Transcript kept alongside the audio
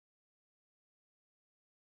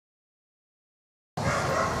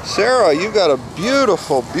Sarah, you got a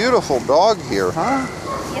beautiful, beautiful dog here, huh?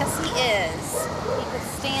 Yes, he is. He could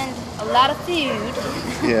stand a lot of food.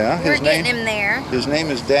 Yeah. We're getting him there. His name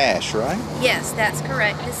is Dash, right? Yes, that's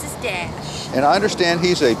correct. This is Dash. And I understand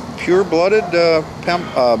he's a pure-blooded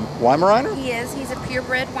Weimaraner? He is. He's a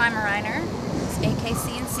purebred Weimaraner. It's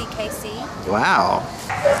AKC and CKC. Wow.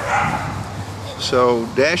 So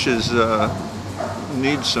Dash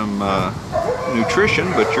needs some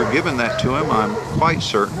nutrition, but you're giving that to him, I'm quite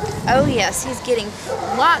certain. Oh yes, he's getting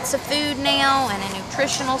lots of food now and a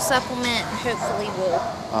nutritional supplement, and hopefully will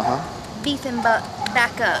beef him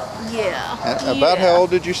back up. Yeah. About how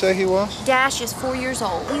old did you say he was? Dash is 4 years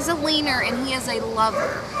old. He's a leaner and he is a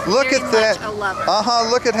lover. Look Very at that. much a lover.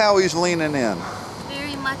 Look at how he's leaning in.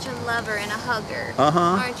 Very much a lover and a hugger. Uh-huh.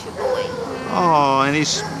 Aren't you, boy? Oh, and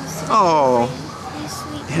he's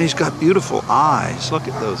and he's got beautiful eyes. Look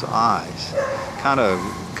at those eyes. Kind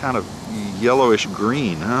of yellowish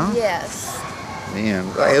green, huh? Yes. Man,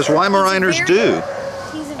 as Weimaraners do.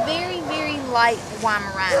 He's a very, very light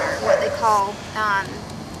Weimaraner, what they call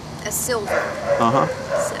a silver.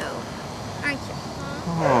 So, aren't you?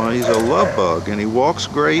 Oh, he's a love bug, and he walks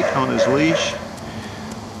great on his leash.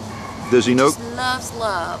 Does he know? He just loves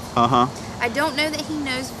love. I don't know that he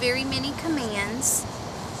knows very many commands.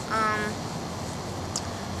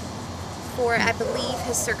 For I believe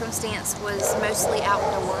his circumstance was mostly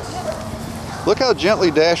outdoor. Look how gently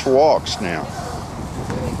Dash walks now.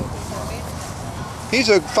 He's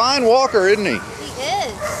a fine walker, isn't he? He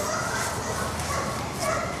is.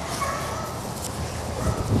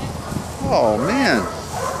 Oh man.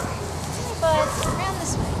 Hey bud, around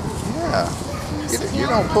this way. Yeah. You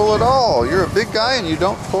don't pull at all. You're a big guy and you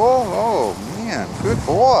don't pull? Oh man, good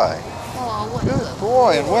boy. Oh, what Good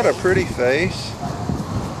boy, and what a pretty face.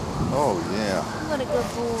 Oh yeah. What a good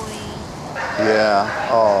boy. Yeah.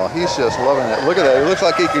 Oh, he's just loving it. Look at that. It looks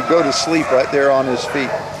like he could go to sleep right there on his feet.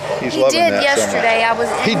 He's loving that yesterday. so much. I was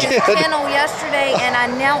in his kennel yesterday and I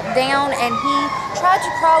knelt down and he tried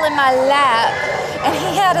to crawl in my lap and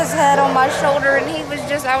he had his head on my shoulder and he was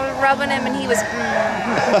just, I was rubbing him and he was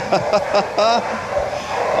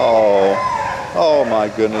Oh my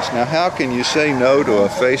goodness. Now how can you say no to a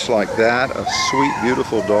face like that? A sweet,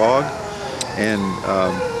 beautiful dog. And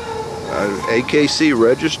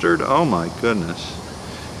AKC-registered? Oh my goodness.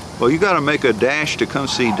 Well, you got to make a dash to come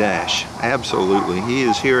see Dash. Absolutely. He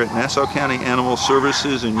is here at Nassau County Animal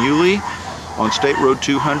Services in Yulee on State Road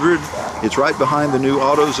 200. It's right behind the new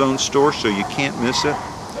AutoZone store, so you can't miss it.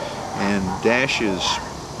 And Dash is,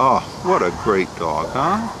 oh, what a great dog,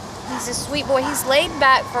 huh? He's a sweet boy. He's laid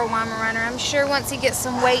back for a Weimaraner. I'm sure once he gets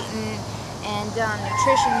some weight and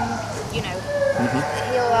nutrition, you know,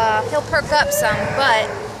 he'll perk up some, but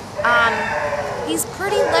he's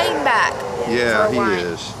pretty laid back. Yeah, he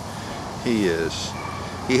is. He is.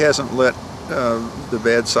 He hasn't let the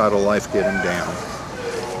bad side of life get him down.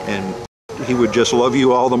 And he would just love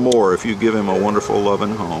you all the more if you give him a wonderful,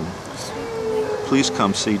 loving home. Please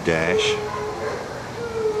come see Dash.